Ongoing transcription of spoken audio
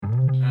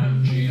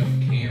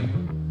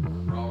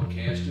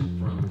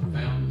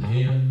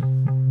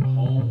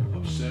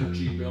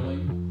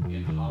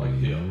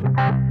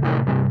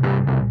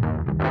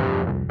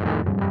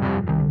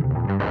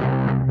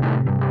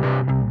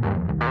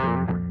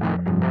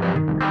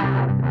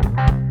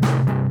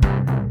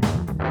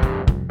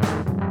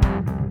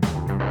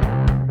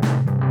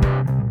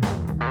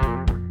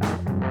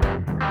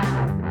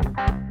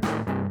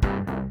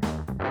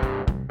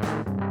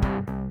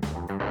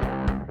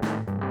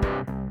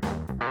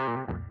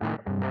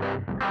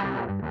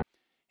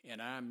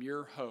and I'm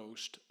your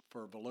host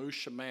for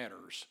Volusia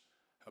Matters,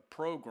 a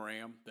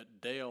program that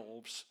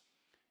delves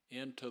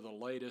into the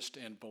latest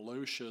in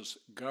Volusia's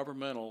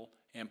governmental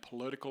and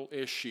political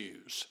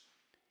issues.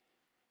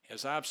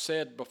 As I've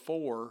said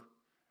before,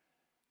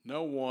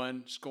 no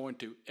one's going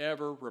to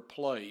ever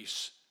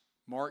replace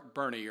Mark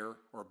Bernier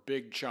or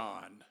Big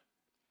John.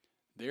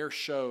 Their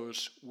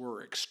shows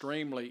were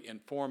extremely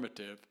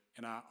informative,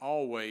 and I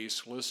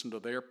always listen to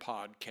their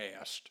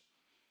podcast.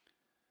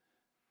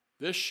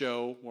 This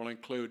show will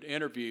include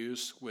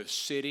interviews with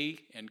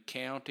city and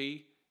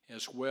county,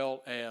 as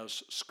well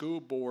as school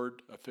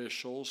board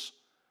officials,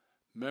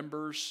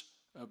 members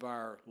of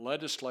our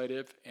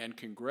legislative and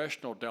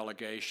congressional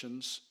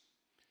delegations,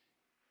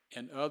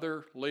 and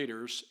other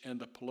leaders in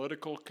the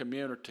political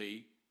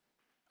community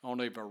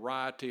on a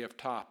variety of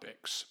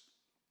topics.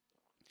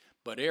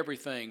 But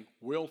everything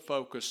will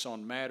focus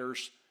on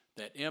matters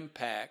that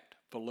impact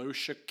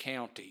Volusia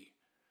County,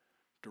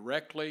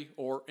 directly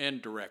or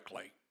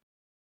indirectly.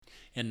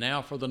 And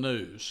now for the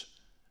news.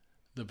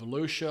 The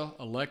Volusia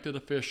Elected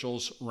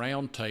Officials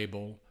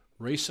Roundtable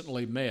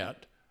recently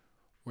met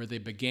where they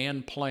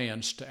began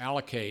plans to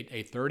allocate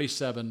a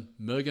 $37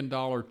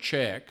 million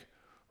check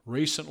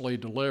recently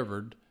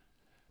delivered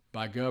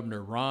by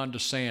Governor Ron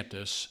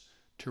DeSantis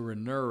to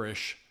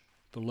renourish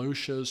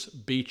Volusia's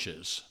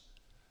beaches.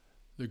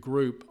 The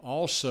group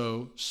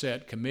also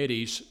set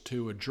committees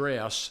to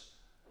address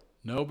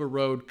Nova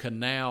Road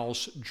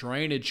Canal's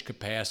drainage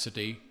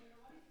capacity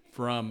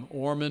from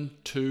Ormond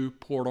to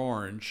Port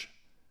Orange,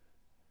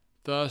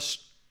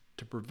 thus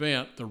to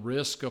prevent the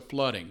risk of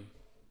flooding.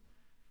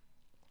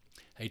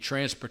 A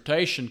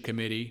transportation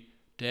committee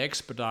to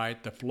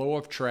expedite the flow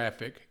of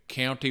traffic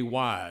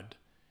county-wide,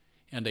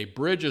 and a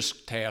bridges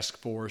task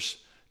force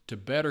to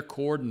better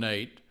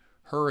coordinate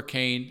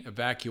hurricane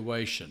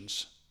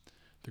evacuations.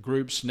 The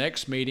group's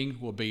next meeting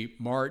will be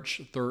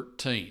March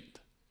 13th.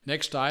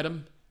 Next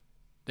item,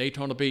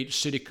 Daytona Beach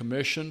City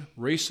Commission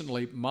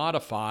recently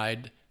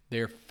modified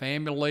their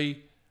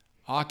family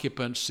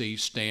occupancy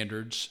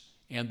standards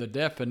and the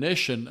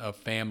definition of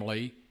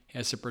family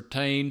as it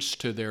pertains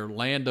to their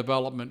land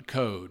development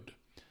code.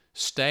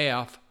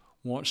 Staff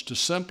wants to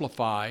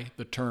simplify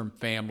the term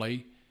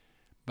family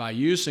by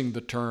using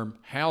the term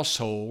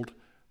household,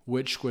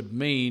 which would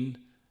mean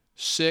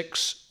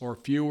 6 or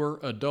fewer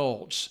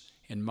adults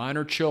and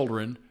minor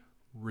children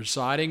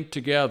residing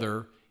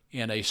together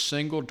in a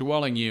single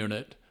dwelling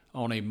unit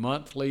on a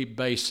monthly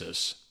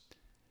basis.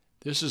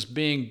 This is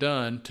being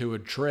done to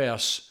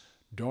address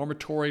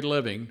dormitory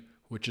living,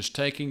 which is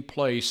taking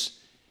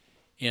place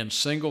in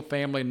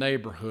single-family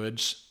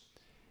neighborhoods,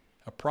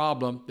 a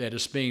problem that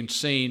is being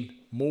seen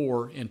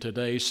more in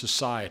today's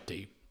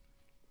society.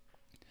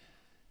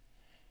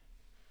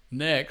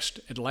 Next,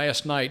 at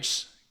last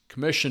night's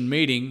commission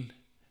meeting,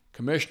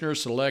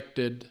 commissioners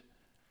elected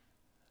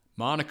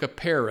Monica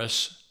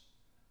Paris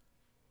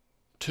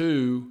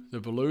to the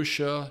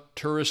Volusia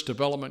Tourist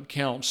Development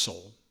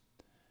Council.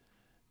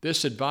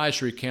 This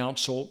advisory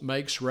council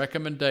makes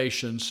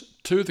recommendations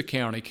to the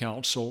county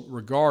council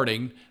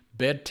regarding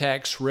bed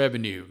tax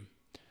revenue.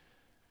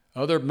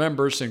 Other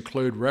members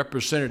include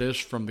representatives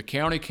from the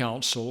county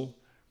council,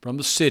 from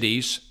the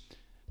cities,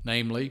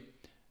 namely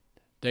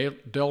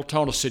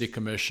Deltona City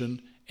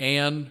Commission,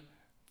 and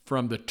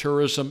from the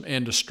tourism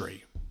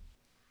industry.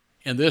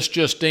 And this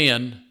just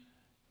in,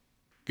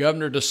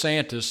 Governor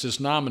DeSantis has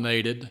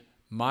nominated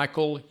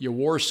Michael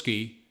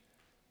Jaworski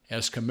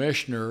as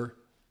Commissioner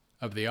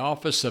of the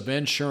Office of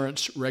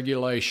Insurance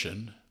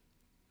Regulation.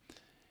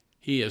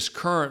 He is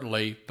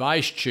currently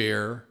Vice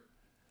Chair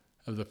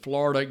of the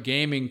Florida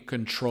Gaming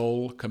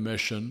Control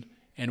Commission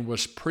and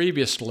was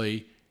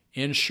previously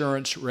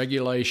Insurance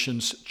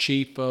Regulations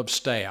Chief of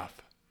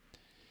Staff.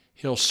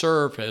 He'll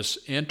serve as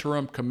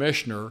interim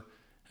commissioner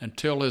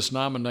until his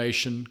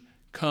nomination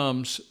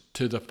comes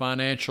to the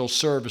Financial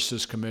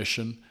Services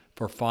Commission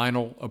for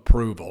final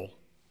approval.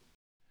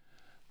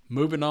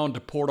 Moving on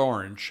to Port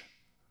Orange.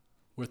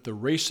 With the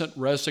recent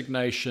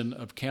resignation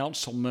of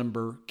Council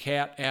Member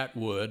Kat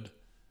Atwood,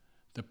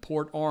 the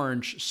Port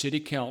Orange City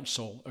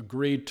Council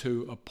agreed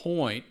to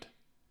appoint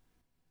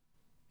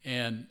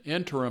an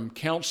interim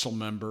council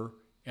member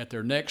at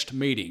their next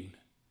meeting.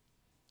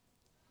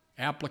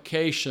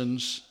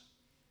 Applications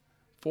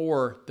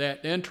for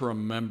that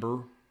interim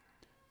member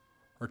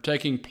are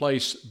taking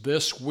place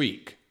this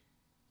week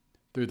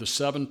through the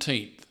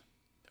 17th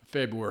of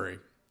February.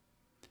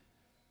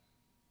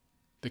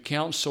 The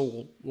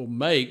council will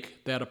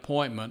make that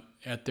appointment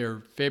at their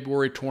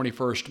February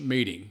 21st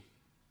meeting.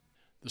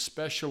 The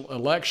special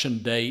election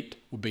date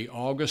will be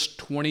August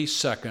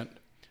 22nd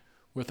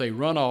with a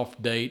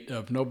runoff date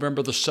of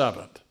November the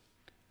 7th.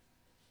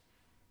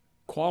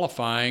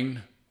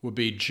 Qualifying will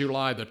be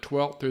July the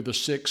 12th through the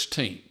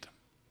 16th.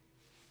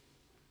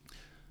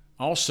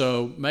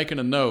 Also, making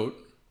a note,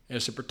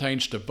 as it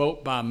pertains to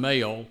vote by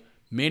mail,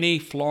 many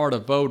Florida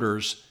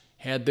voters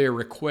had their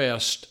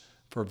request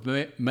for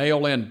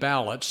mail-in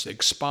ballots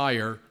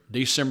expire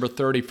December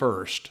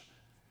 31st.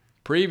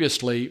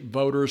 Previously,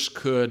 voters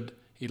could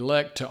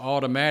elect to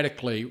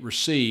automatically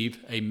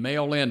receive a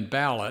mail-in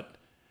ballot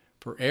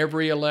for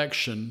every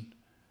election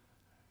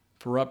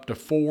for up to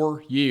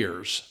 4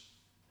 years.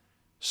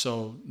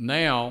 So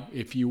now,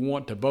 if you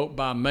want to vote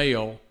by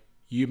mail,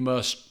 you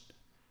must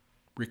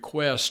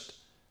request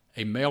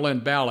a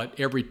mail-in ballot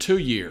every 2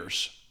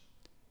 years.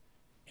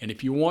 And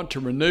if you want to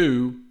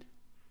renew,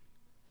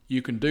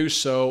 you can do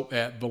so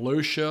at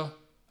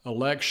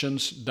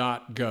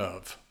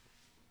volusiaelections.gov.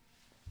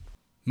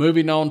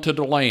 Moving on to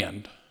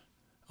DeLand.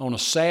 On a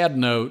sad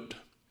note,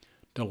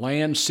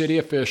 DeLand city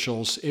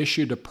officials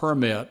issued a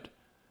permit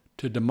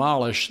to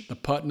demolish the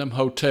Putnam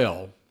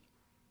Hotel.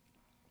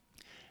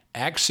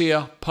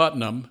 Axia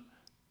Putnam,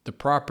 the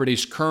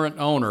property's current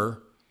owner,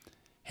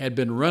 had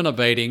been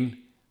renovating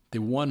the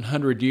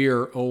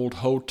 100-year-old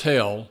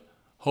hotel,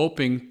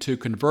 hoping to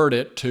convert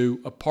it to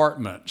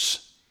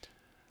apartments.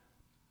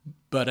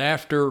 But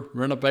after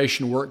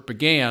renovation work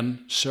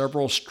began,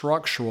 several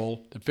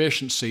structural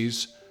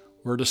deficiencies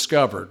were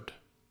discovered.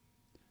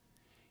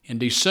 In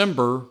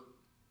December,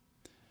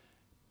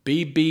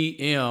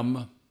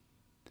 BBM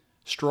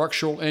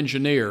structural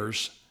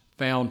engineers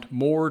found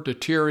more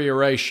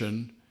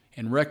deterioration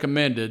and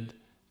recommended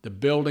the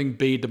building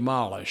be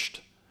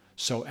demolished.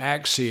 So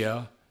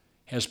Axia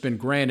has been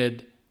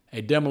granted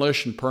a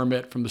demolition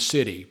permit from the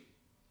city.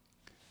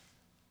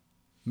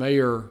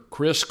 Mayor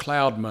Chris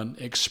Cloudman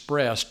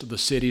expressed the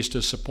city's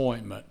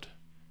disappointment,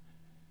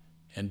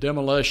 and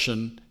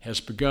demolition has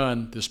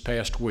begun this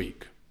past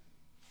week.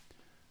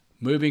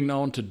 Moving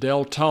on to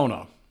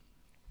Deltona.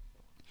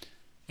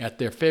 At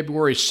their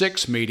February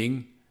 6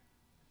 meeting,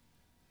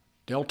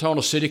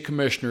 Deltona City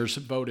Commissioners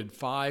voted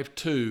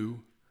 5-2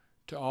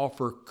 to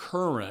offer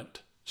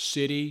current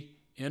city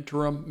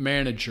interim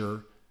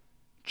manager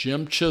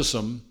Jim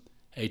Chisholm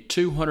a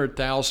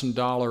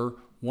 $200,000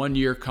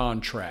 one-year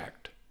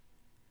contract.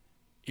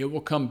 It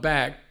will come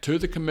back to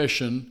the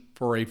Commission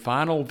for a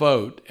final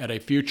vote at a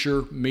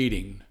future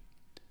meeting.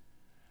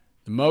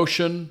 The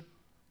motion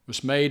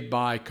was made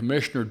by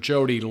Commissioner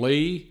Jody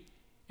Lee,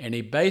 and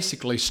he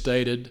basically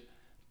stated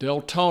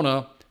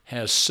Deltona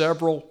has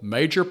several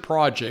major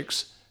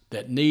projects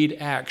that need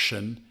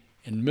action,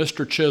 and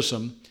Mr.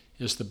 Chisholm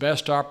is the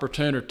best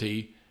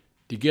opportunity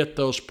to get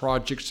those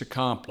projects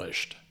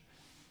accomplished.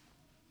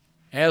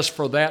 As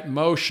for that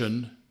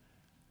motion,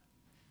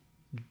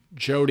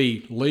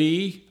 Jody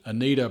Lee,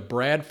 Anita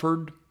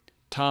Bradford,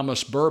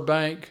 Thomas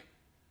Burbank,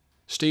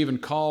 Stephen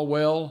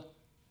Caldwell,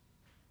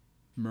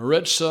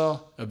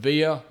 Maritza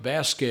Avila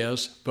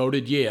Vasquez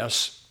voted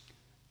yes.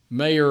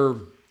 Mayor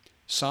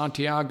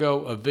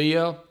Santiago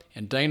Avila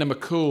and Dana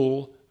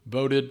McCool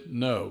voted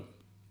no.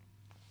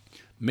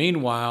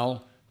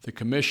 Meanwhile, the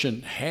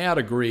commission had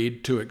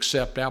agreed to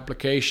accept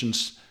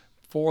applications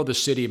for the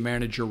city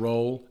manager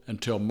role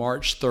until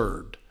March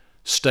 3rd.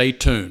 Stay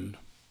tuned.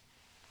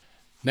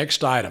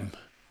 Next item.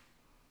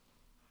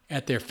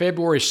 At their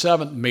February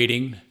 7th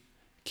meeting,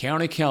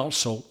 County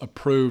Council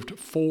approved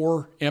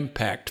 4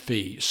 impact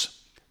fees.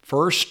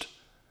 First,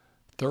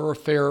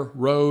 thoroughfare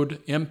road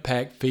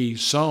impact fee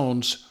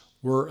zones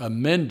were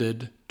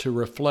amended to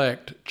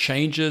reflect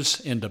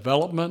changes in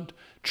development,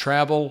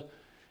 travel,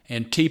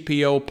 and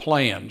TPO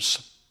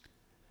plans.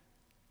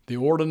 The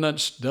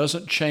ordinance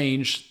doesn't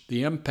change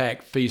the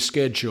impact fee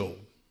schedule.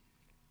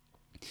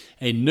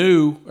 A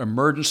new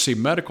emergency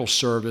medical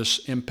service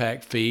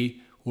impact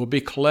fee will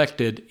be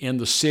collected in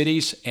the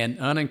cities and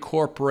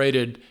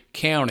unincorporated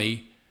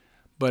county,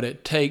 but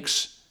it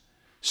takes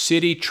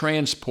city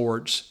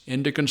transports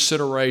into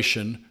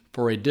consideration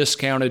for a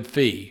discounted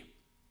fee.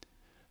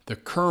 The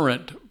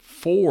current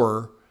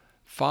 4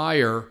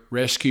 fire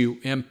rescue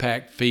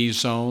impact fee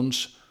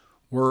zones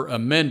were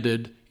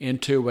amended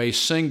into a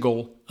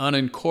single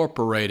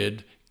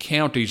unincorporated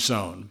county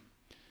zone.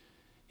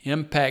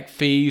 Impact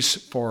fees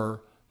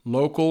for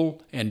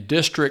local and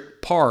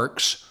district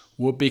parks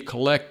will be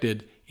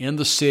collected in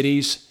the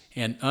cities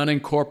and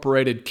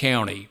unincorporated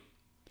county.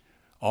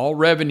 All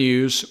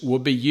revenues will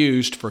be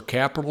used for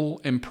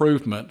capital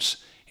improvements,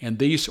 and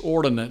these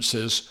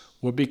ordinances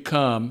will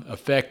become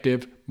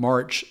effective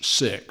March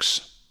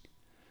 6.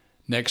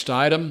 Next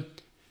item,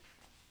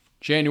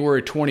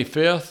 January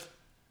 25th,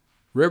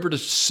 River to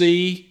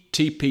Sea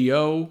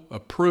TPO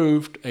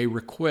approved a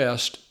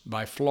request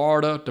by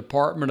Florida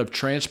Department of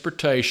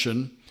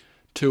Transportation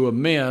to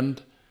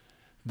amend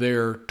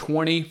their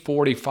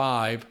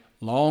 2045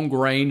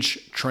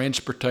 long-range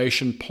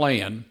transportation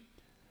plan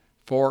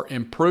for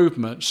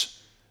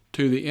improvements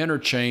to the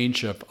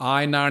interchange of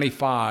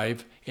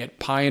I-95 at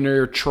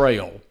Pioneer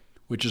Trail,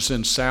 which is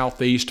in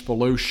southeast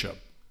Volusia.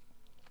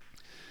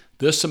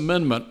 This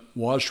amendment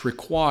was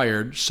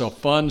required so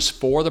funds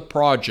for the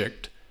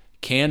project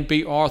can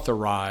be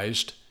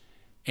authorized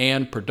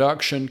and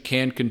production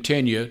can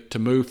continue to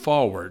move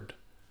forward.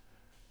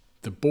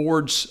 The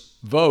board's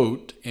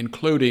vote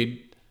included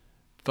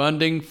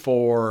funding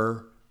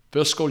for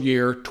fiscal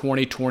year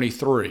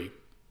 2023.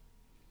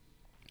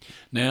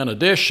 Now, in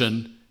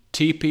addition,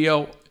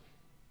 TPO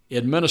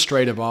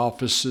administrative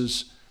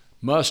offices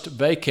must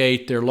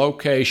vacate their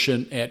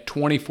location at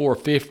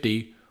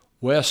 2450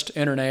 West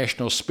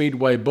International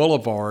Speedway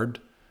Boulevard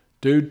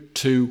due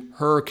to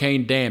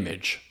hurricane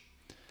damage.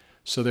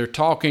 So they're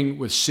talking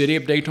with City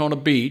of Daytona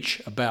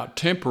Beach about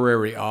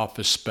temporary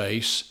office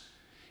space,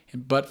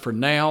 but for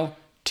now,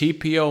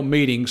 TPO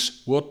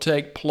meetings will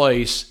take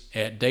place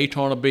at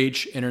Daytona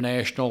Beach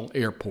International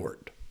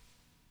Airport.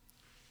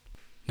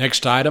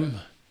 Next item,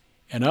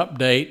 an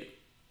update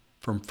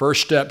from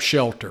First Step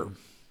Shelter.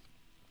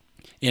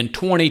 In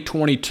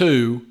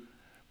 2022,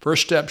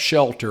 First Step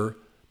Shelter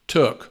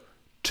took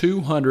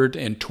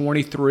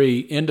 223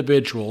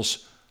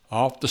 individuals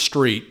off the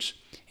streets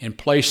and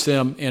placed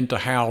them into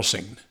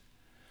housing.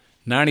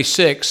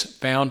 96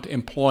 found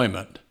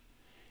employment,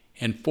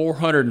 and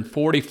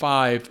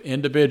 445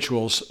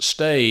 individuals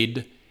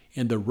stayed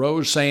in the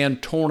Roseanne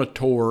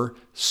Tornator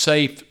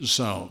Safe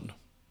Zone.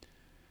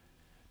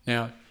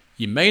 Now,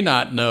 you may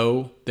not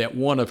know that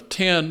 1 of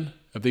 10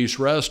 of these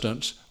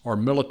residents are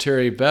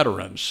military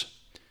veterans,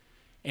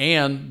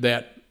 and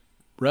that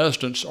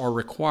residents are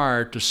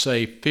required to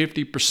save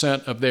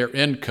 50% of their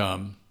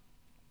income,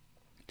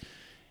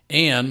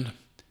 and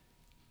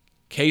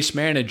case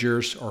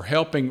managers are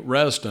helping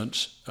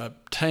residents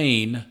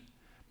obtain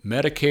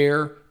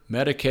Medicare,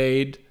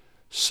 Medicaid,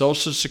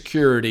 Social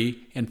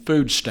Security, and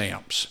food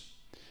stamps.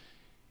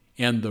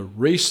 And the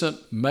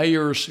recent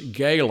Mayor's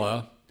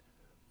Gala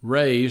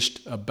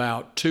raised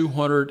about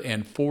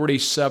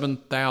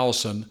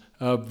 $247,000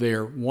 of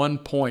their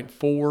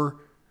 $1.4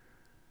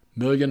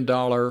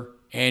 million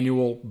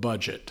annual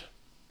budget.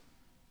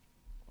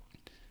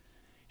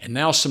 And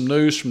now some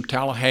news from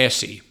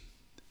Tallahassee.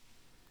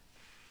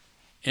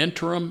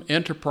 Interim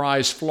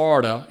Enterprise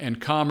Florida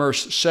and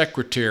Commerce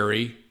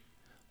Secretary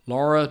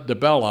Laura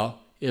DeBella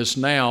is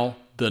now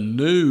the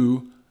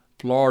new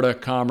Florida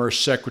Commerce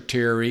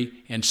Secretary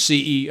and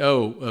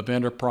CEO of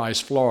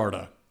Enterprise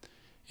Florida.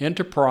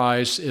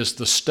 Enterprise is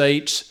the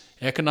state's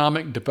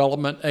economic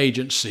development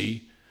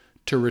agency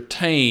to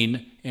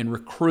retain and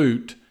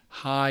recruit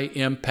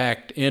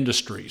high-impact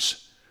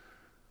industries.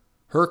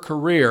 Her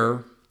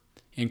career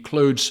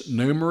includes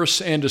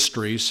numerous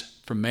industries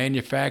from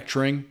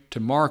manufacturing to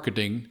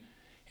marketing,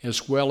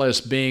 as well as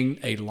being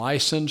a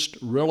licensed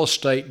real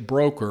estate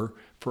broker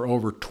for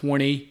over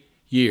 20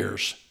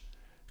 years.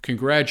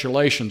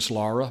 Congratulations,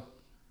 Laura.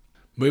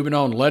 Moving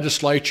on,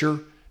 legislature,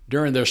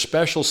 during their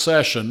special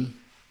session,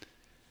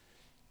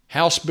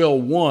 House Bill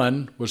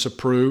 1 was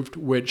approved,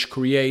 which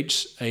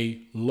creates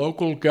a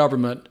local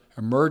government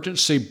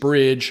emergency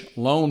bridge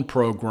loan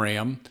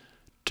program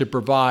to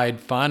provide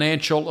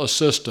financial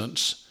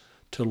assistance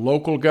to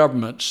local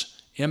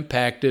governments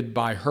impacted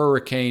by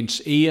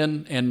Hurricanes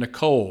Ian and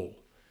Nicole.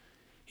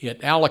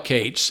 It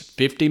allocates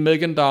 $50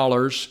 million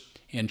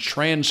and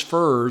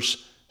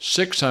transfers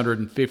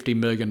 $650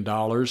 million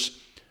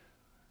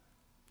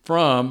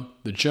from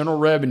the General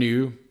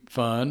Revenue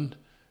Fund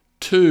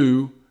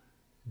to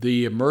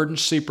the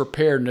Emergency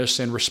Preparedness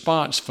and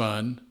Response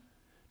Fund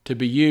to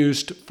be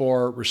used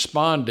for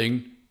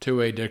responding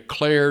to a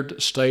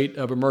declared state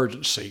of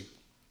emergency.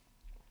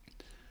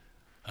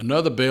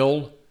 Another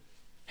bill,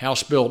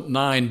 House Bill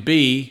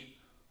 9B,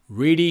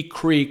 Reedy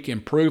Creek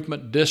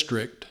Improvement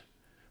District,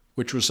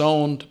 which was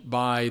owned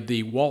by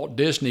the Walt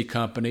Disney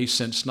Company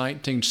since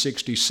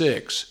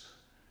 1966.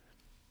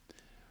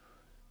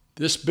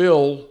 This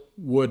bill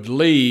would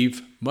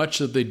leave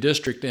much of the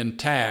district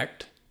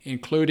intact,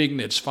 including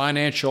its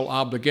financial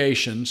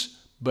obligations,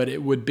 but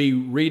it would be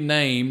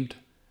renamed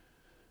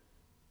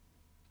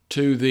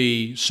to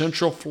the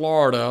Central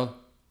Florida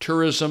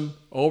Tourism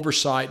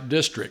Oversight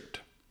District.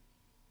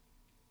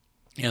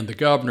 And the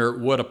governor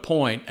would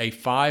appoint a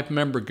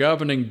 5-member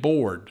governing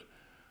board.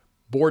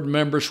 Board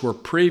members were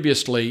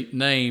previously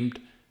named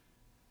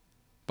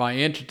by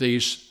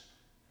entities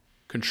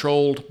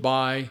controlled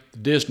by the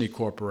Disney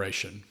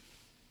Corporation.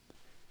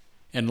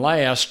 And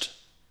last,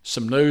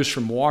 some news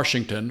from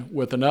Washington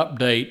with an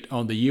update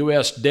on the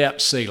U.S.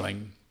 debt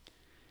ceiling.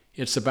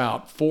 It's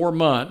about 4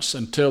 months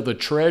until the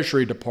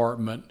Treasury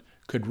Department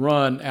could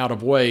run out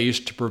of ways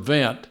to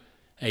prevent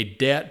a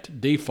debt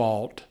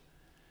default,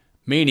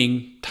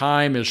 meaning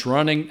time is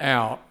running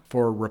out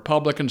for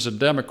Republicans and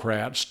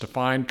Democrats to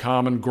find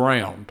common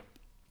ground.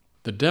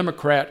 The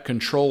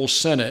Democrat-controlled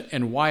Senate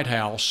and White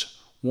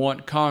House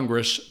want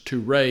Congress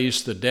to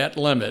raise the debt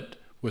limit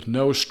with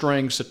no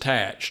strings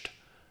attached,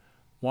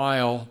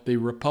 while the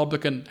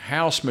Republican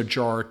House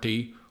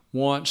majority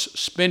wants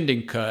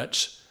spending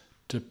cuts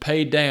to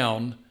pay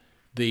down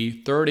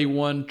the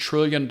 $31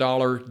 trillion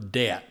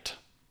debt.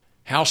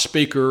 House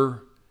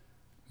Speaker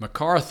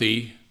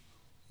McCarthy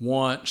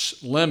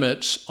wants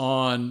limits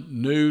on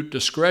new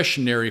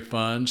discretionary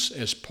funds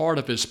as part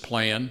of his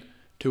plan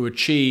to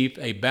achieve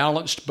a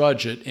balanced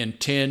budget in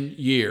 10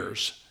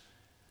 years.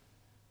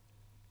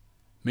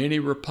 Many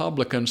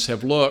Republicans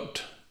have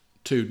looked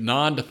to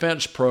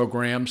non-defense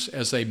programs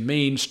as a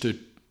means to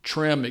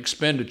trim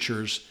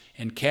expenditures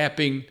and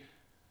capping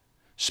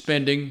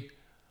spending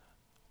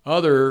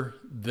other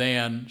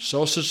than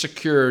Social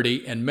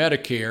Security and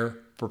Medicare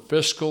for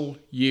fiscal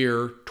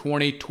year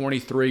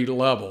 2023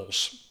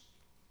 levels.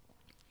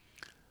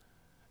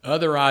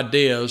 Other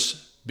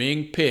ideas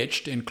being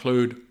pitched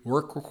include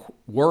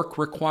work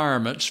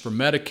requirements for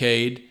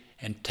Medicaid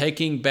and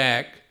taking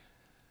back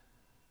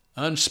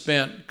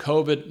unspent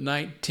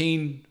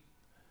COVID-19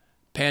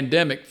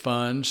 pandemic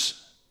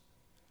funds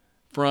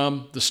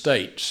from the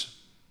states.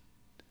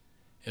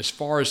 As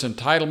far as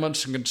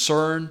entitlements are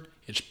concerned,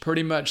 it's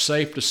pretty much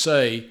safe to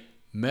say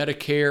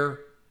Medicare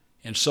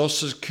and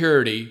Social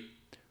Security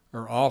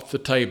are off the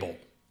table.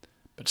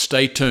 But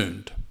stay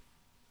tuned.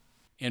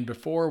 And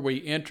before we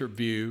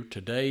interview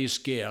today's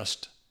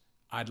guest,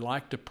 I'd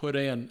like to put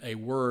in a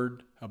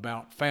word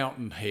about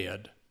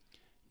Fountainhead,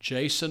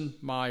 Jason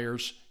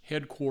Meyer's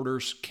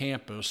headquarters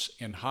campus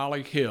in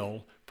Holly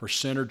Hill for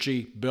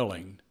Synergy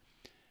Billing.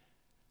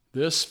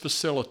 This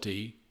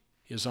facility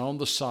is on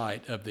the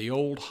site of the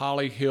old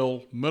Holly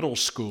Hill Middle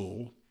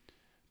School,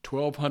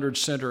 1200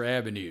 Center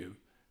Avenue,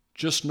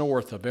 just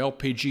north of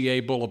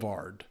LPGA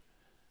Boulevard.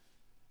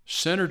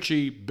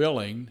 Synergy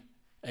Billing,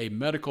 a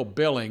medical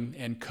billing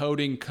and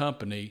coding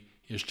company,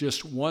 is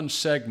just one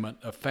segment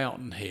of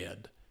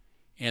Fountainhead,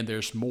 and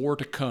there's more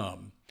to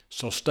come,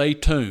 so stay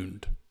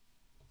tuned.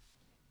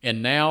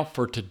 And now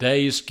for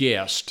today's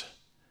guest.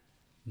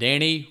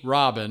 Danny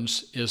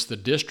Robbins is the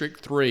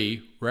District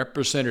 3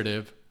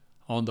 representative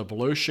on the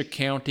Volusia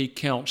County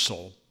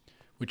Council,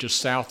 which is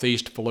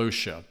southeast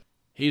Volusia.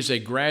 He's a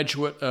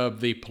graduate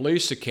of the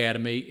Police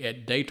Academy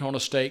at Daytona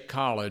State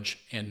College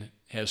and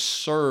has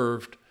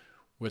served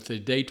with the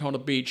Daytona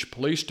Beach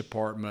Police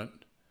Department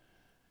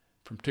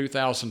from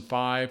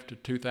 2005 to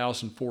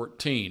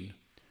 2014,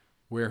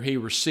 where he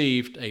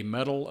received a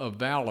Medal of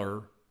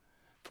Valor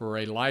for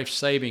a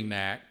life-saving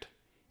act,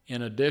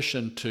 in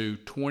addition to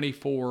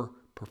 24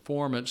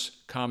 performance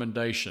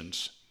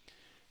commendations.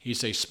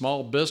 He's a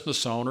small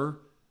business owner,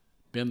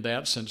 been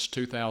that since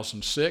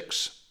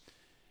 2006.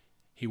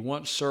 He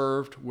once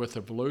served with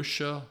the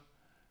Volusia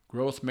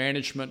Growth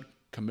Management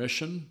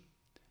Commission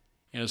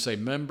and is a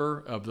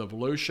member of the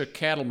Volusia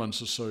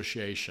Cattlemen's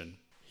Association.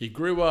 He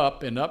grew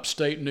up in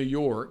upstate New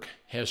York,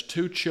 has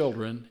 2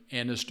 children,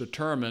 and is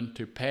determined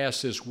to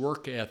pass his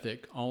work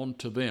ethic on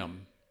to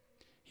them.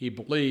 He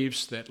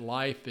believes that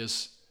life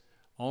is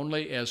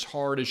only as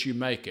hard as you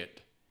make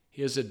it.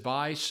 His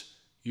advice: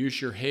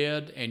 use your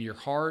head and your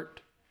heart,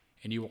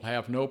 and you will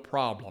have no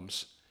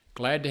problems.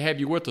 Glad to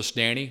have you with us,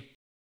 Danny.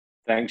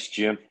 Thanks,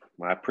 Jim.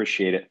 I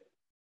appreciate it.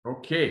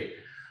 Okay,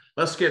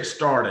 let's get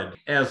started.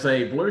 As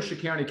a Volusia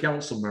County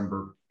Council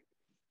member,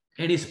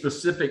 any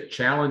specific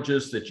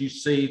challenges that you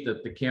see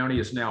that the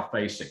county is now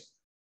facing?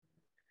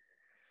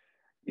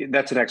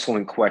 That's an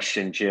excellent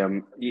question,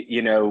 Jim.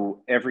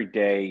 Every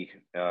day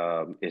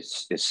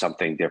is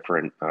something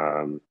different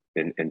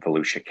in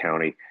Volusia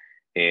County,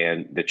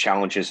 and the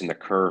challenges and the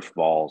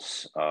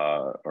curveballs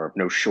are of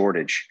no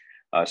shortage,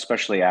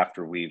 especially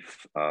after we've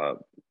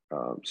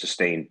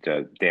sustained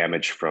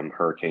damage from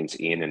Hurricanes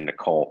Ian and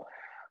Nicole.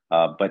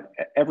 But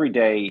every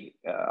day,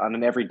 on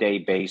an everyday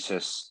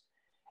basis,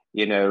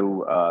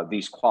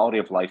 these quality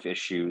of life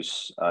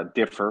issues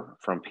differ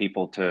from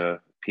people to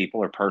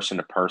people or person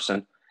to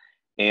person.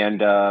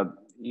 And,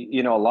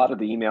 a lot of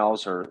the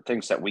emails or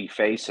things that we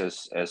face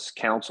as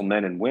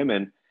councilmen and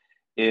women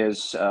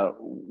is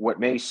what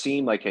may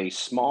seem like a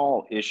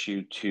small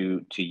issue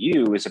to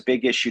you is a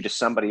big issue to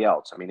somebody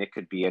else. I mean, it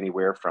could be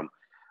anywhere from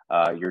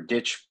your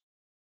ditch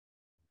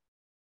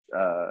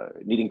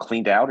needing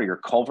cleaned out, or your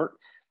culvert,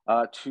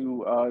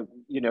 to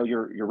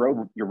your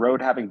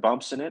road having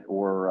bumps in it,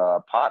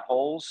 or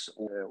potholes,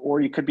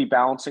 or you could be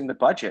balancing the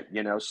budget.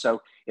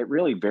 So it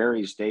really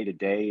varies day to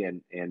day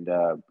and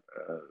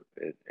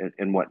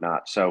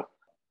whatnot. So,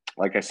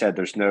 like I said,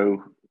 there's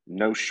no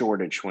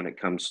shortage when it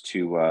comes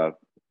to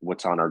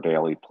what's on our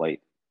daily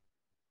plate.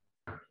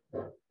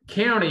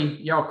 County,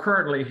 y'all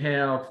currently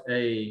have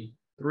a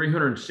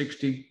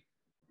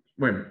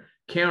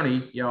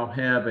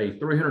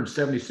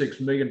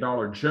 $376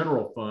 million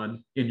general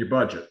fund in your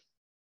budget.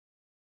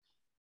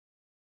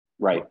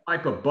 Right. What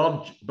type of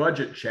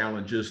budget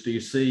challenges do you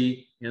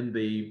see in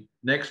the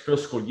next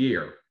fiscal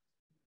year?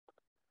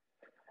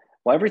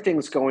 Well,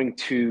 everything's going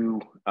to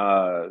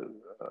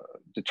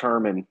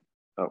determine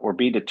or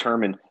be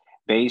determined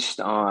based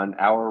on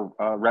our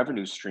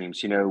revenue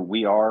streams.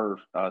 We are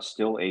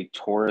still a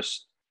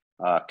tourist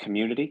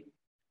community.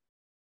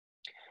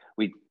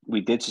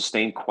 We did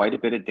sustain quite a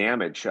bit of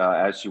damage,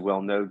 as you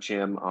well know,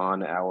 Jim,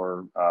 on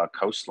our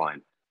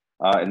coastline,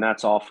 and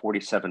that's all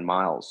 47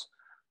 miles.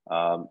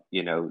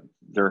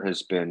 There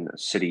has been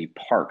city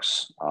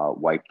parks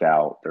wiped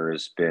out. There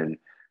has been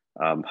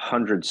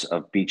hundreds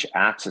of beach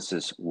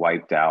accesses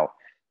wiped out.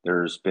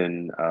 There's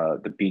been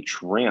the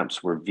beach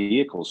ramps where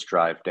vehicles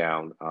drive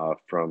down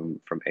from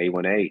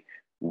A1A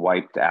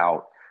wiped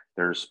out.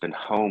 There's been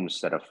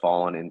homes that have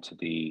fallen into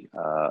the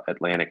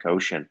Atlantic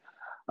Ocean,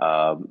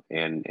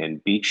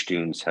 and beach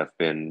dunes have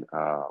been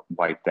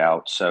wiped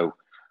out. So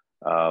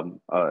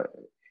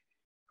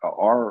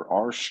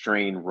our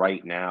strain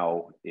right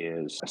now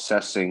is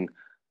assessing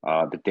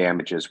the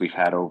damages. We've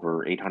had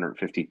over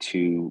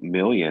 $852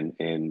 million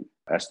in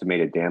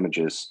estimated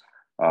damages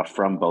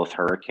from both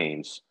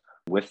hurricanes.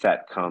 With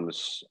that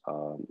comes,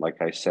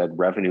 like I said,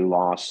 revenue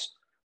loss,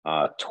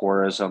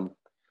 tourism,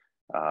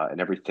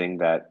 and everything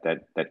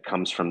that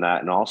comes from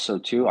that. And also,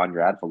 too, on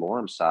your ad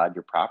valorem side,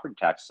 your property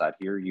tax side,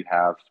 here you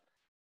have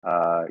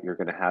you're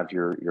going to have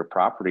your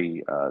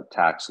property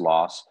tax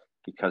loss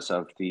because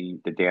of the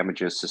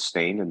damages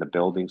sustained in the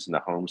buildings and the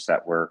homes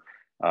that were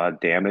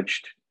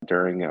damaged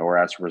during or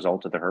as a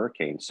result of the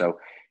hurricane. So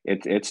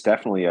it's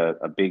definitely a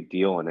big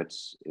deal, and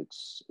it's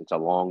a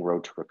long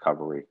road to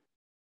recovery.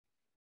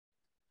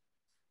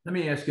 Let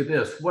me ask you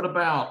this: what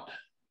about,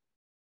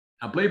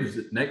 I believe, is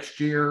it next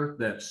year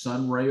that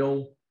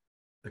Sunrail,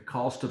 the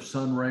cost of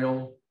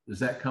Sunrail, does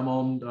that come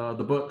on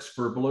the books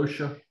for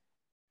Volusia?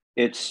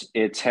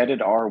 It's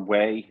headed our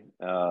way,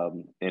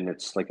 and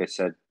it's like I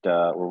said,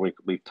 or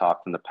we've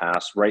talked in the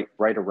past, right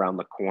around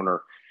the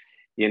corner.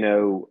 You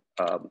know,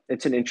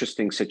 it's an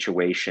interesting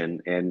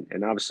situation, and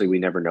obviously we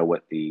never know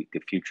what the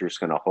future is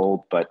going to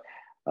hold. But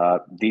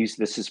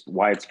this is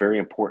why it's very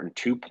important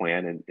to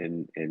plan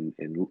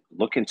and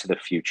look into the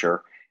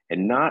future,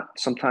 and not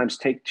sometimes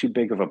take too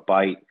big of a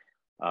bite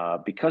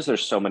because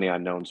there's so many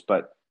unknowns.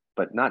 But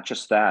not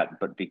just that,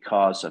 but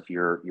because of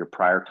your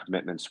prior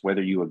commitments,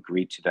 whether you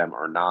agree to them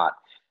or not.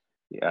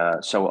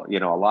 So you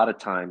know, a lot of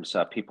times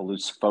people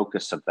lose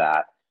focus of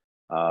that.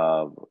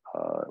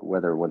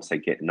 Whether once they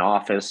get in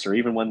office or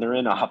even when they're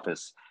in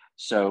office.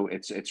 So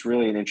it's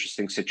really an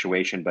interesting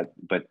situation. But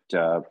you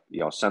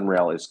know,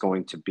 Sunrail is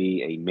going to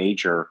be a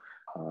major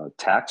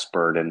tax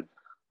burden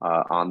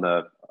on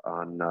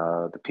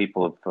the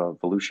people of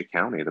Volusia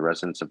County, the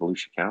residents of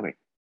Volusia County.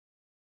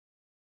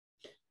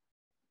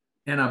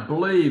 And I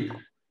believe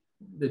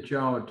that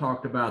y'all had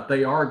talked about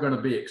they are going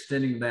to be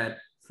extending that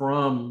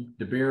from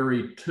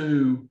DeBerry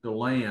to the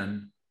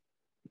land.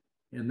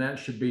 And that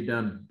should be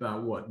done by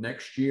what,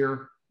 next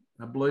year,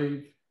 I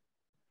believe?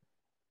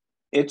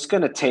 It's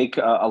going to take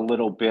a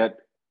little bit.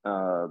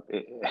 I'd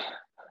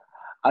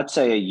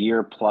say a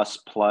year plus.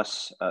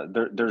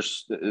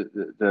 There's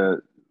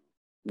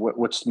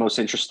what's most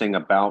interesting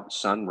about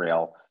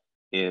Sunrail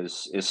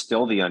is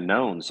still the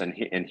unknowns,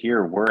 and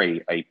here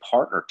we're a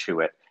partner to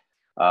it,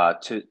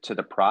 to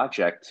the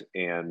project,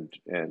 and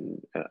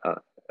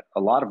a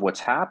lot of what's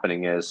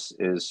happening is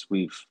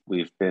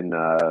we've been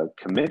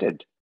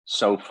committed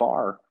so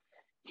far.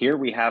 Here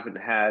we haven't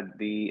had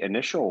the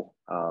initial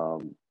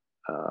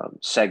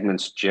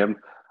segments, Jim,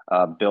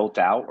 built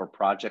out or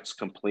projects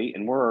complete,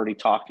 and we're already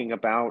talking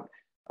about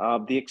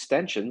the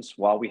extensions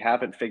while we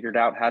haven't figured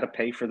out how to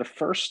pay for the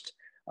first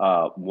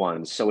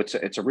one. So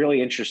it's a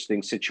really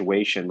interesting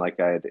situation, like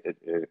I had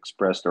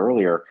expressed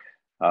earlier,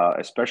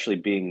 especially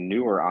being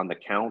newer on the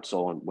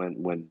council, and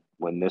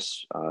when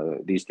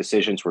these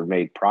decisions were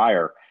made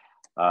prior.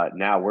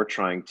 Now we're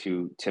trying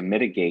to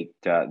mitigate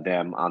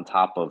them on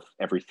top of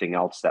everything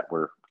else that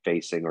we're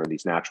facing, or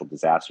these natural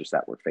disasters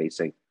that we're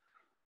facing.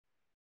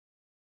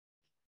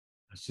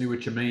 I see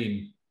what you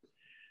mean.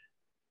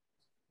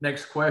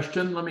 Next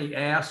question, let me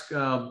ask,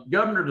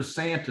 Governor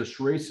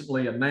DeSantis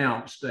recently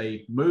announced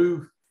a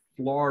Move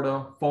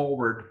Florida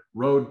Forward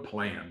road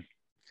plan,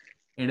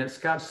 and it's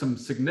got some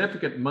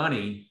significant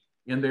money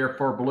in there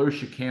for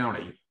Volusia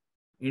County.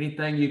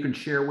 Anything you can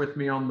share with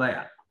me on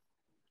that?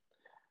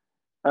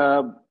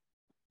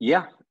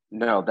 Yeah,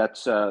 no,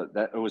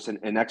 that it was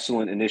an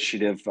excellent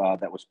initiative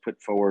that was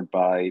put forward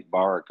by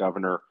our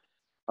governor.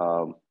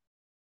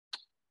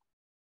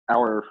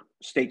 Our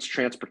state's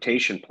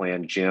transportation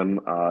plan, Jim,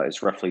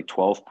 is roughly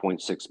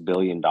 $12.6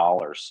 billion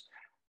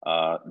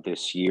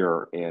this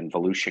year, and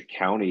Volusia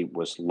County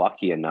was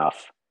lucky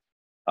enough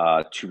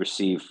to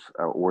receive,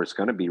 or is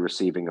going to be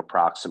receiving,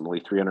 approximately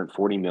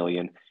 $340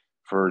 million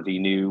for the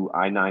new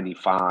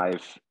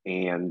I-95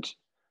 and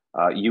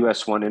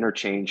US 1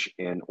 interchange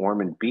in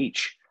Ormond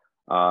Beach.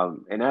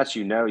 And as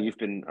you know, you've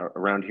been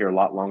around here a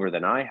lot longer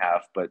than I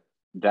have, but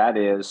that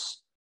is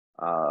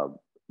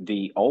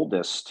the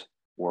oldest,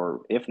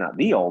 or if not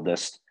the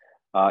oldest,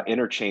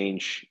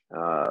 interchange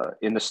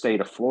in the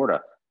state of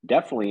Florida,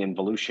 definitely in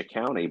Volusia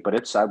County, but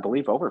it's, I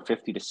believe, over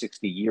 50 to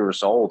 60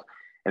 years old.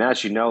 And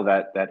as you know,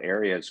 that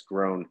area has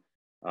grown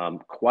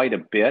quite a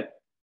bit,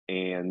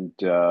 and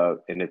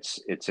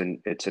it's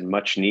in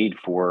much need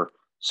for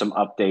some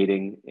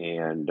updating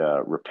and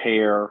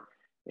repair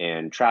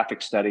and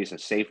traffic studies and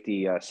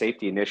safety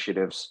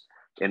initiatives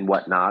and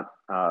whatnot.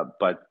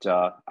 But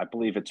I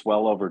believe it's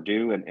well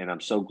overdue, and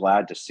I'm so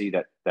glad to see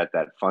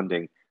that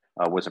funding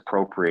was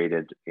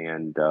appropriated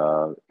and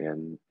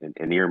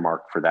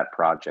earmarked for that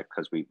project,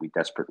 because we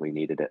desperately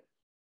needed it.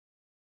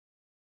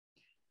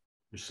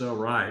 You're so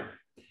right.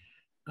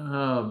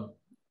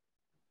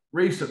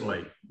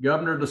 Recently,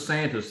 Governor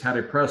DeSantis had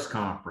a press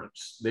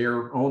conference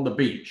there on the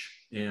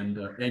beach, and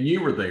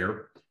you were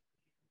there,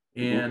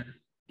 and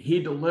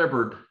he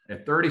delivered a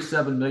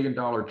 $37 million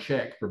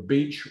check for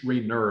beach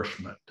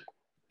renourishment.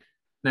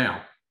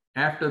 Now,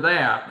 after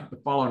that,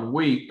 the following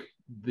week,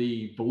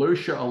 the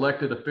Volusia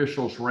elected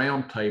officials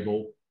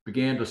roundtable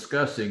began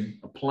discussing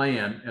a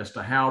plan as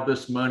to how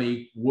this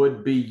money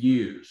would be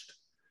used.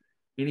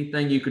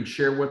 Anything you can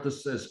share with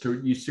us as to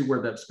you see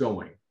where that's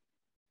going?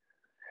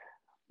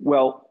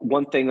 Well,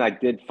 one thing I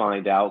did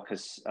find out,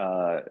 because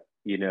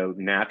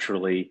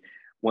naturally,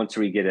 once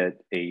we get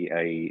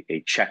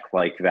a check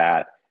like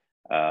that,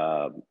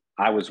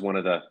 I was one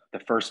of the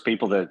first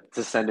people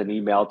to send an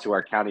email to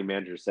our county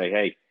manager to say,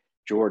 "Hey,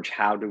 George,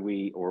 how do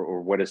we,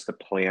 or what is the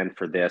plan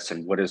for this,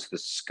 and what is the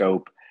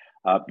scope?"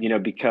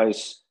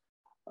 Because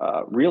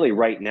really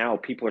right now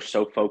people are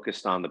so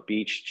focused on the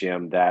beach,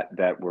 Jim,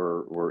 that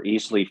we're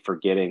easily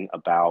forgetting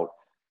about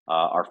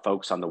our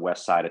folks on the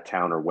west side of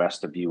town, or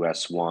west of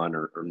US 1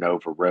 or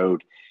Nova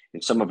Road,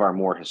 in some of our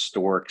more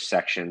historic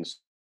sections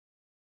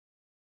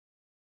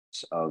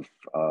of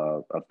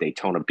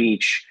Daytona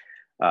Beach,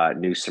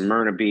 New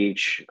Smyrna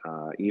Beach,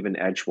 even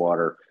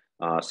Edgewater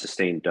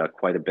sustained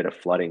quite a bit of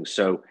flooding.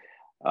 So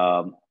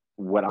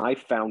what I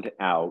found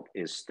out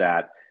is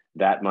that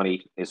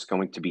money is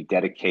going to be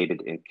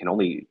dedicated, and can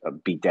only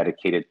be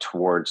dedicated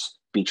towards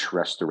beach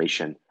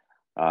restoration.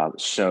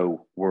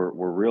 So we're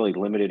really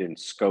limited in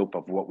scope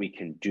of what we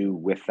can do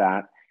with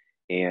that.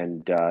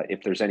 And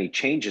if there's any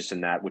changes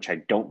in that, which I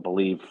don't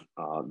believe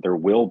there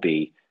will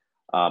be,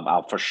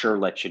 I'll for sure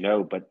let you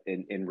know. But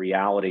in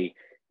reality,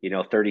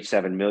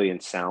 37 million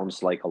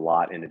sounds like a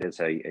lot, and it is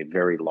a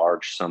very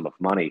large sum of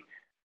money.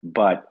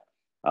 But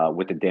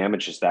with the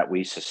damages that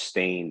we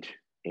sustained,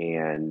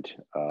 and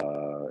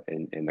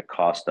the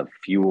cost of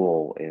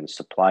fuel, and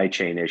supply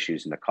chain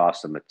issues, and the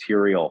cost of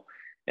material,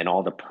 and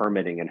all the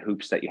permitting and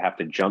hoops that you have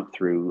to jump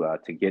through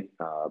to get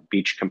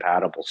beach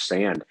compatible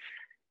sand,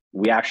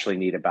 we actually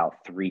need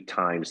about 3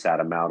 times that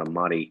amount of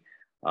money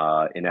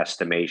in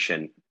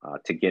estimation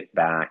to get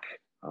back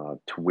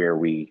to where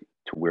we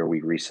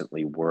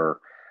recently were.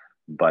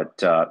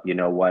 But you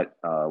know what?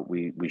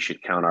 We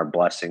should count our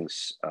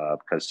blessings,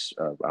 because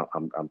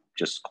I'm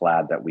just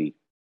glad that we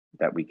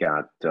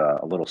got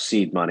a little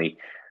seed money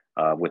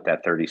with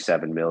that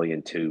 37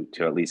 million to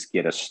at least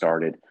get us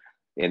started.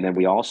 And then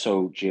we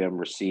also, Jim,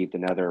 received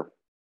another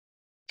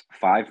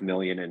 5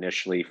 million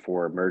initially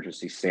for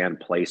emergency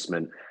sand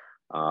placement.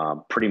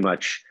 Pretty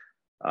much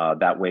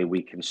that way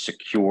we can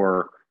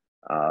secure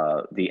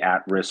the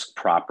at-risk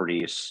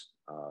properties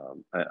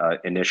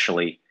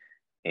initially,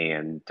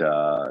 and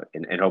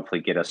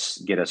hopefully get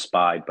us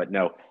by. But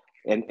no,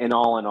 and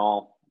all in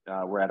all,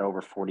 we're at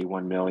over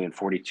 41 million,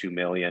 42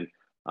 million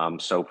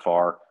so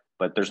far.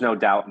 But there's no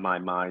doubt in my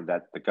mind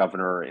that the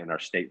governor and our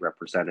state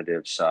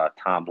representatives,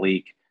 Tom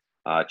Leake,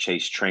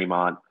 Chase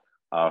Tremont,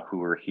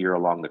 who are here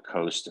along the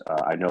coast,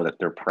 I know that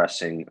they're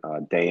pressing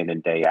day in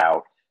and day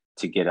out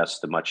to get us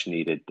the much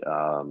needed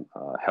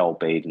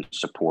help, aid, and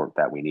support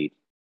that we need.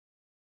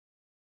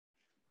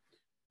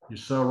 You're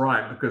so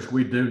right, because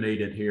we do need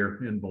it here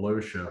in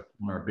Volusia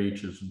on our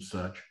beaches and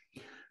such.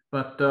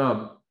 But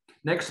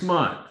next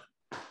month,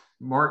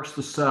 March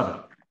the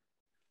 7th,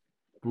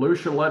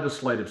 Volusia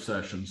legislative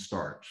session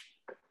starts.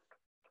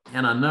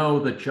 And I know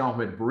that y'all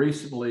had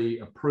recently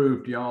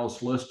approved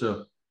y'all's list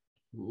of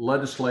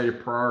legislative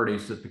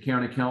priorities at the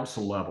county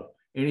council level.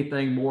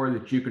 Anything more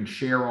that you can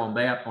share on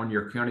that on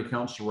your county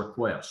council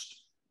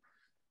request?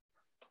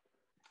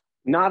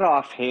 Not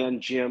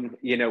offhand, Jim.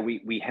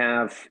 We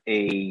have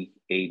a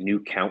new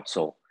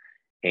council,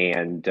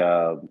 and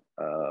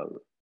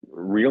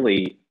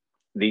really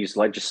these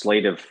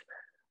legislative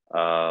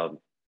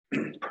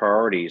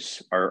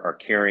priorities are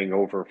carrying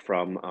over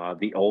from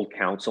the old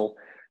council.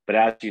 But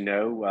as you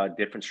know,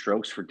 different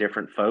strokes for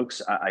different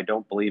folks. I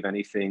don't believe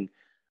anything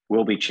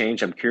will be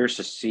changed. I'm curious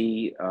to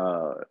see,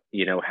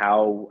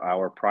 how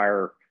our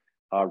prior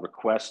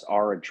requests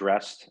are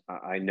addressed.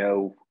 I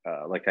know,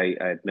 like I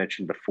had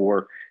mentioned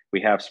before,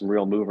 we have some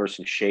real movers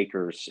and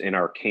shakers in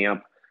our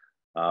camp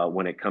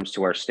when it comes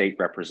to our state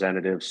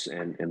representatives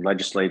and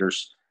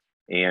legislators,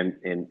 and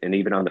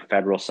even on the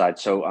federal side.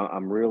 So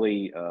I'm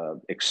really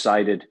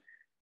excited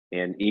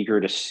and eager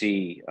to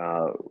see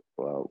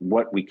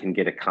what we can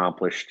get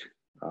accomplished,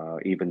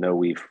 even though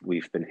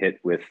we've been hit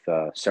with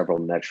several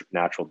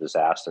natural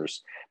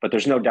disasters. But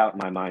there's no doubt in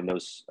my mind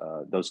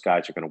those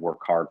guys are going to work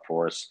hard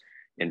for us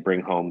and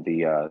bring home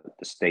the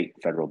state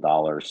and federal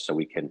dollars so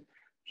we can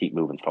keep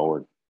moving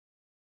forward.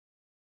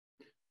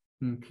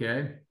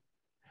 Okay.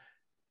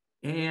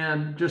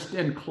 And just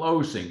in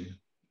closing,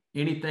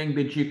 anything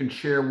that you can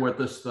share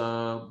with us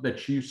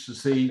that you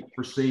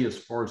foresee as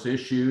far as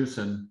issues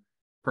and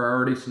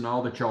priorities and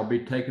all that y'all be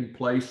taking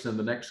place in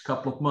the next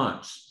couple of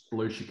months,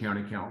 Volusia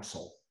County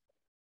Council?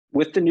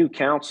 With the new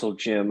council,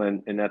 Jim,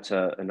 and that's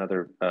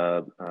another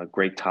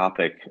great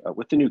topic.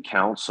 With the new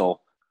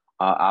council,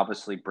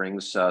 obviously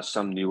brings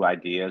some new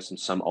ideas and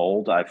some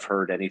old. I've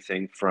heard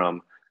anything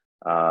from,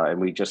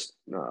 and we just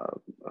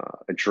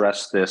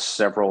addressed this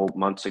several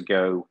months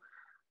ago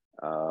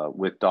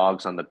with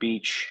dogs on the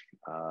beach.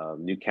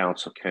 New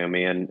council came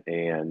in,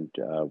 and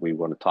we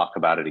want to talk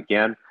about it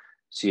again,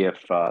 see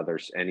if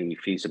there's any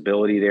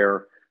feasibility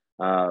there.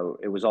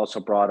 It was also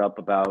brought up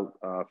about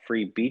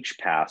free beach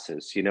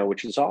passes,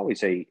 which is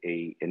always an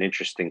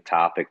interesting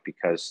topic,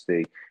 because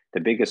the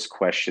biggest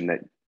question that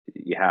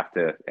you have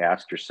to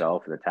ask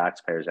yourself, and the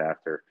taxpayers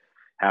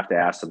have to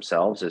ask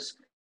themselves, is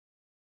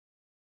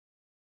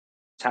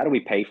how do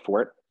we pay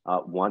for it?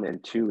 one,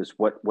 and two is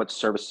what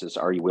services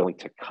are you willing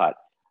to cut?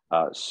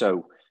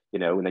 So,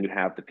 and then you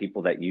have the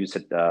people that use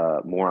it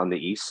more on the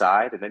east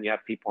side, and then you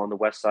have people on the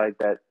west side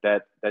that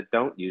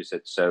don't use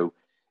it. So,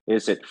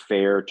 is it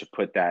fair to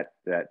put that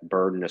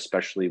burden,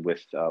 especially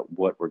with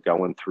what we're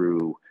going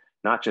through,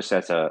 not just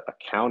as a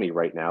county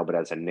right now, but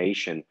as a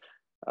nation,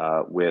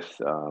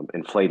 with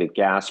inflated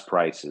gas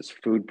prices,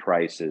 food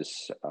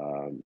prices,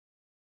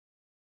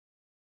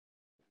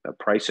 the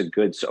price of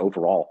goods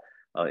overall,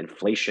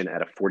 inflation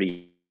at a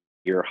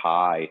 40-year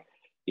high.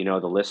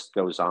 The list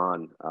goes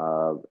on.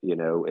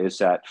 Is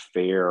that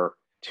fair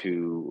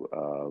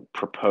to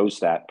propose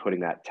that,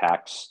 putting that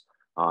tax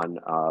on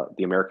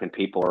the American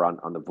people or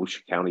on the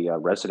Volusia County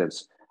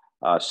residents?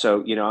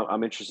 So,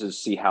 I'm interested to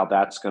see how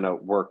that's going to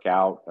work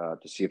out,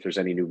 to see if there's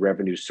any new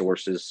revenue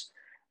sources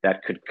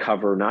that could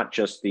cover not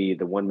just the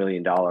 $1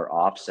 million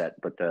offset,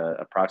 but the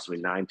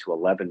approximately $9 to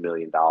 $11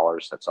 million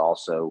that's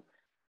also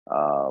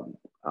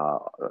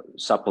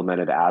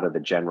supplemented out of the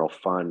general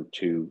fund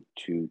to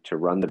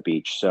run the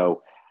beach.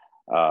 So,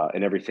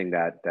 and everything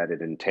that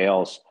it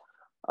entails.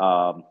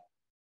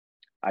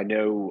 I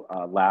know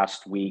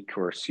last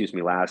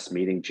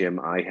meeting, Jim,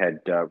 I had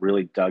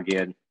really dug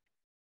in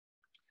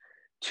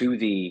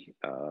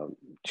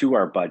to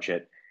our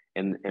budget,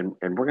 and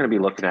we're going to be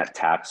looking at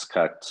tax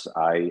cuts.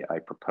 I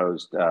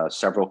proposed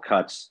several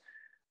cuts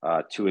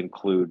to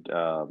include,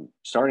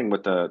 starting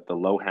with the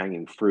low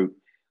hanging fruit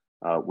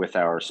with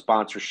our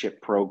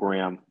sponsorship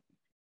program,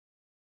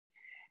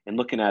 and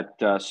looking at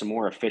some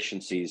more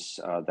efficiencies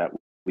that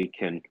we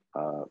can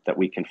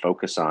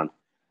focus on.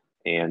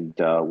 And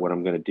what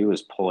I'm going to do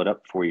is pull it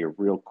up for you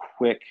real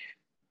quick.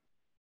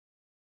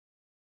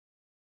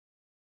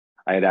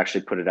 I had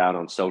actually put it out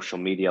on social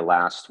media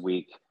last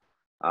week,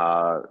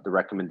 the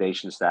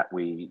recommendations that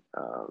we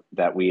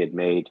had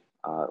made,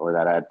 or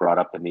that I had brought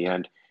up in the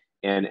end.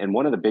 And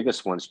one of the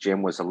biggest ones,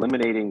 Jim, was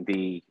eliminating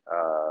the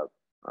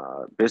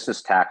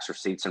business tax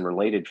receipts and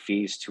related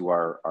fees to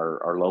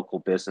our local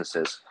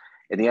businesses.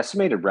 And the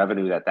estimated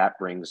revenue that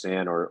brings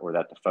in, or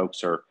that the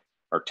folks are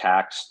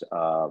taxed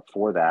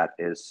for, that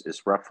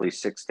is roughly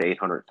 $600,000 to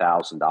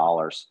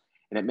 $800,000.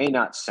 And it may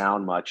not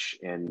sound much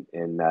in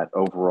that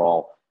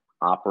overall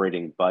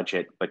operating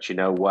budget, but you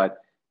know what?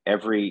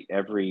 Every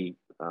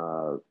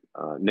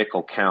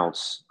nickel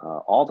counts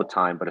all the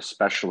time, but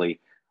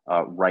especially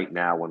right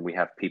now when we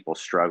have people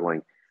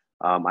struggling.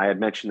 I had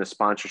mentioned the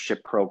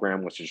sponsorship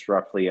program, which is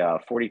roughly a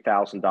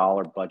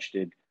 $40,000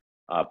 budgeted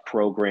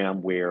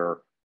program where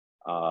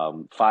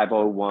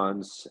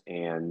 501s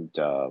and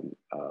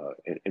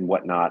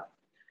whatnot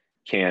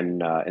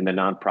can, and the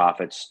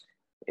nonprofits,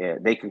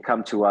 they can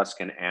come to us,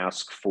 can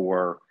ask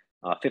for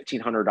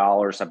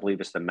 $1,500, I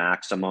believe is the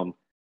maximum,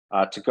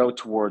 to go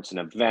towards an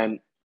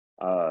event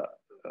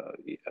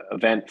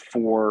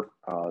for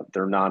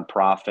their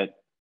nonprofit,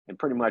 and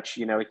pretty much,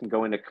 it can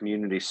go into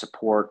community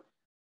support.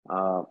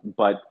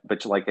 But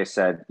like I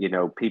said,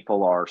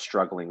 people are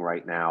struggling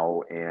right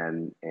now,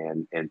 and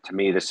to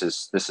me, this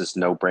is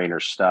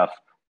no-brainer stuff.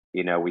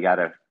 We got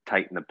to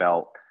tighten the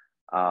belt.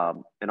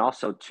 And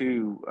also,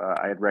 too,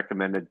 I had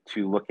recommended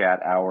to look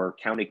at our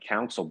county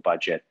council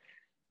budget.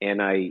 And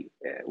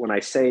when I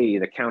say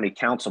the county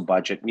council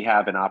budget, we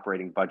have an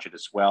operating budget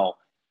as well.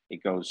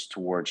 It goes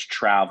towards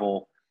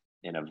travel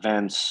and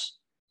events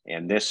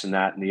and this and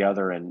that and the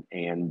other. And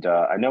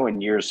I know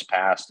in years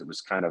past, it was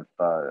kind of,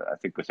 I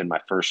think within my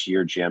first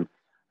year, Jim,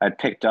 I'd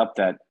picked up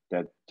that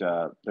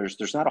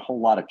there's not a whole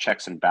lot of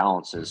checks and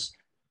balances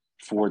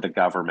for the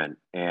government.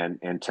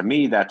 And to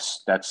me,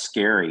 that's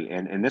scary.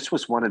 And this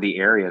was one of the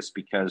areas,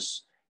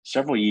 because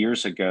several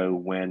years ago,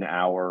 when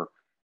our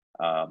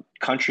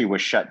country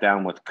was shut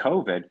down with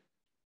COVID,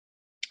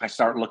 I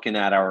started looking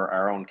at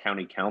our own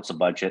county council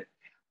budget,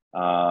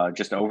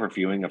 just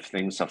overviewing of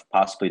things of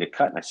possibly to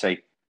cut. And I say,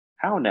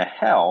 how in the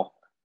hell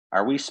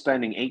are we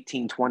spending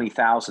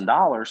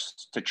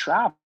 $18,000-$20,000 to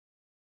travel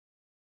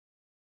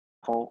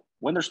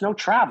when there's no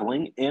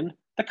traveling in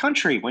the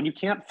country, when you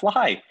can't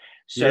fly?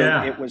 So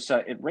yeah. It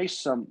raised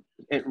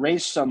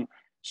some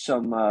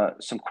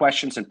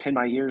questions and pinned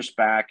my ears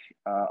back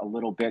a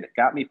little bit. It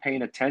got me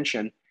paying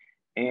attention.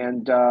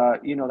 And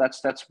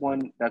that's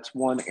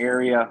one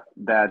area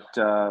that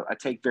I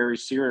take very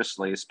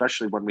seriously,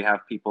 especially when we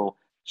have people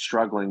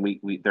struggling.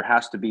 There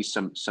has to be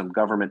some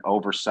government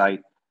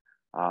oversight,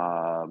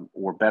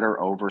 or better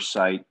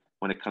oversight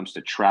when it comes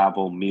to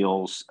travel,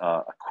 meals,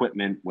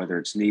 equipment, whether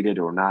it's needed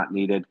or not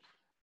needed,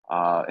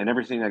 and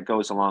everything that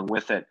goes along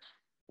with it.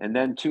 And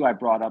then too, I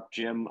brought up,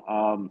 Jim,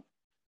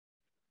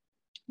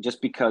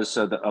 just because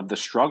of the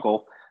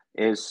struggle,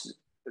 is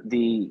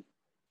the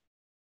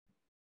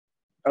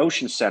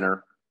Ocean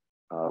Center.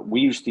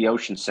 We use the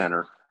Ocean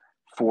Center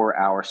for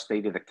our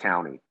state of the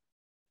county,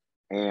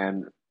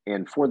 and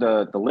for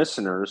the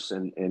listeners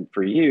and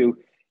for you,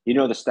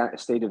 the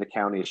state of the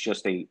county is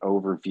just an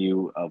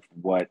overview of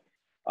what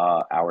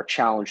our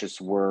challenges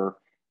were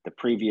the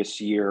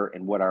previous year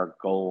and what our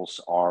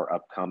goals are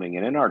upcoming.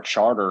 And in our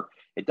charter,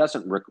 it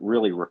doesn't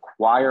really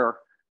require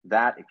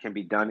that. It can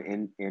be done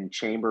in the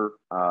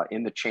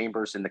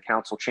chambers, in the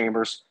council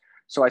chambers.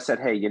 So I said,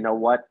 hey, you know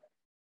what?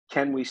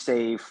 Can we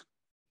save?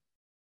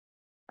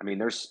 I mean,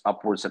 there's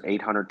upwards of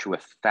 800 to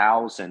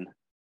 1,000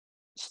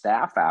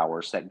 staff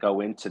hours that go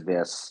into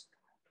this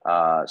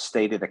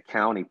state of the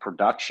county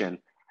production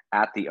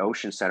at the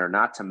Ocean Center,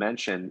 not to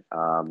mention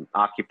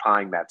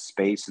occupying that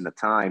space and the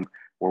time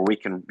where we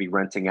can be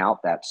renting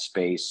out that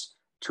space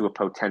to a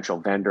potential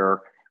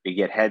vendor. We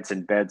get heads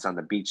and beds on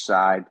the beach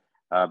side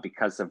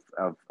because of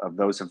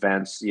those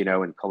events,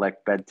 and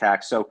collect bed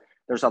tax. So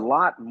there's a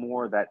lot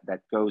more that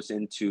goes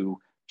into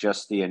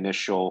just the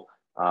initial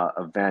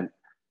event.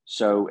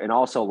 So, and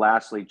also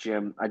lastly,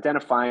 Jim,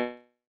 identifying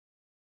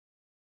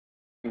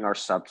our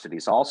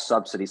subsidies, all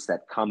subsidies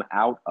that come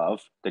out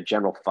of the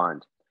general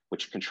fund,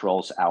 which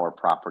controls our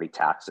property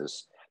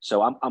taxes.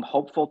 So I'm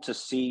hopeful to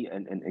see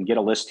and get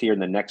a list here in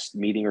the next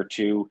meeting or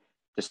two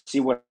to see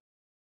what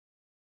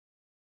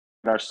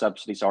our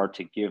subsidies are,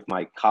 to give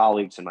my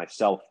colleagues and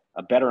myself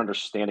a better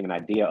understanding and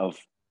idea of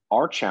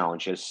our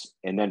challenges,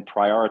 and then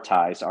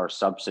prioritize our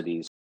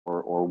subsidies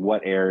or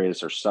what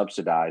areas are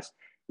subsidized,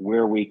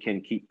 where we can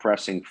keep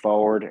pressing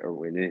forward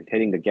or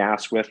hitting the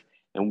gas with,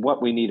 and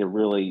what we need to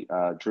really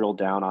drill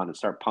down on and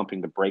start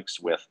pumping the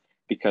brakes with,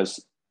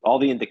 because all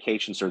the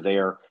indications are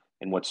there.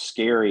 And what's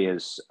scary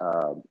is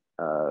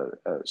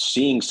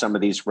seeing some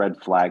of these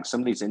red flags,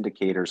 some of these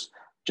indicators,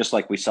 just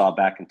like we saw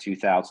back in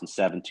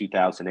 2007,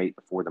 2008,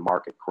 before the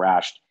market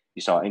crashed.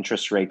 You saw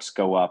interest rates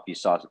go up. You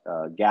saw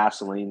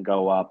gasoline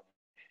go up.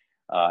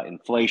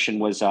 Inflation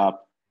was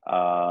up.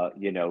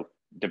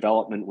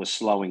 Development was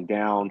slowing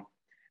down.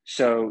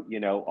 So,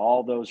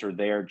 all those are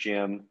there,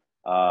 Jim.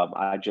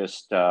 I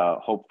just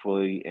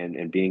hopefully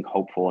and being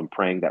hopeful and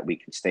praying that we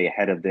can stay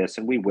ahead of this,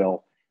 and we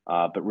will,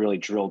 but really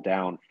drill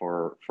down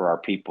for our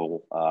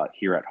people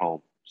here at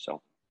home.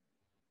 So.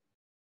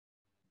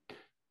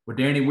 Well,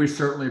 Danny, we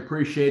certainly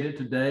appreciate it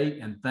today,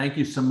 and thank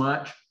you so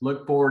much.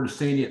 Look forward to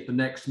seeing you at the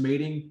next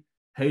meeting.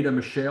 Hey to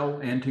Michelle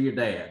and to your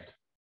dad.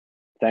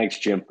 Thanks,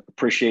 Jim.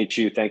 Appreciate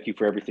you. Thank you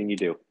for everything you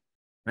do.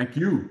 Thank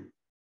you.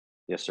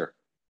 Yes, sir.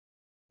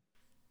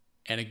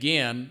 And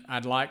again,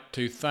 I'd like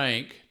to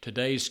thank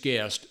today's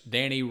guest,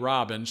 Danny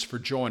Robbins, for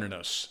joining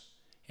us.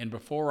 And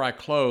before I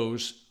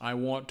close, I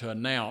want to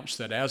announce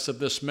that as of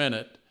this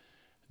minute,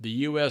 the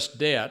U.S.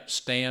 debt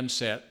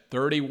stands at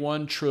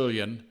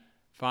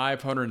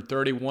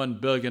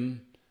 $31,531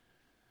 billion,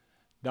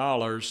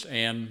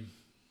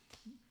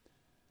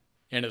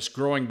 and it's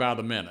growing by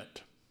the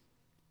minute.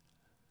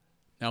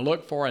 Now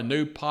look for a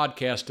new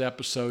podcast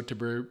episode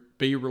to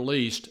be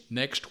released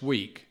next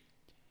week,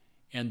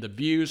 and the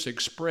views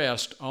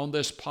expressed on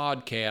this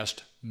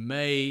podcast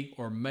may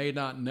or may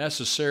not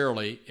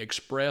necessarily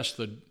express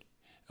the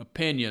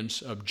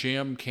opinions of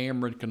Jim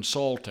Cameron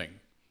Consulting.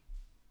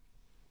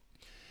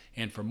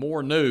 And for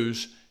more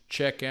news,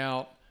 check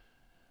out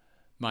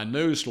my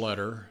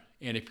newsletter,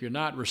 and if you're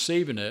not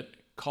receiving it,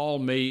 call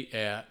me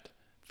at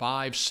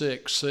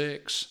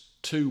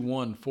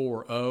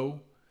 566-2140,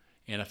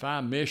 and if I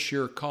miss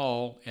your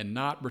call and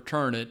not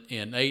return it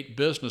in 8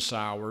 business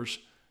hours,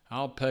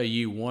 I'll pay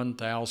you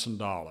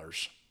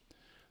 $1,000.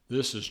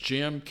 This is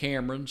Jim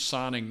Cameron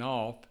signing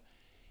off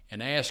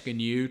and asking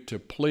you to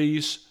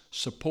please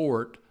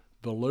support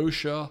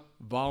Volusia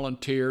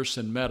Volunteers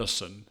in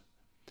Medicine,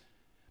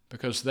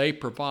 because they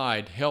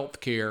provide health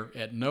care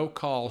at no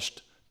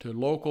cost to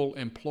local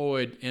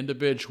employed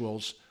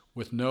individuals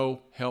with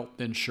no health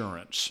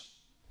insurance.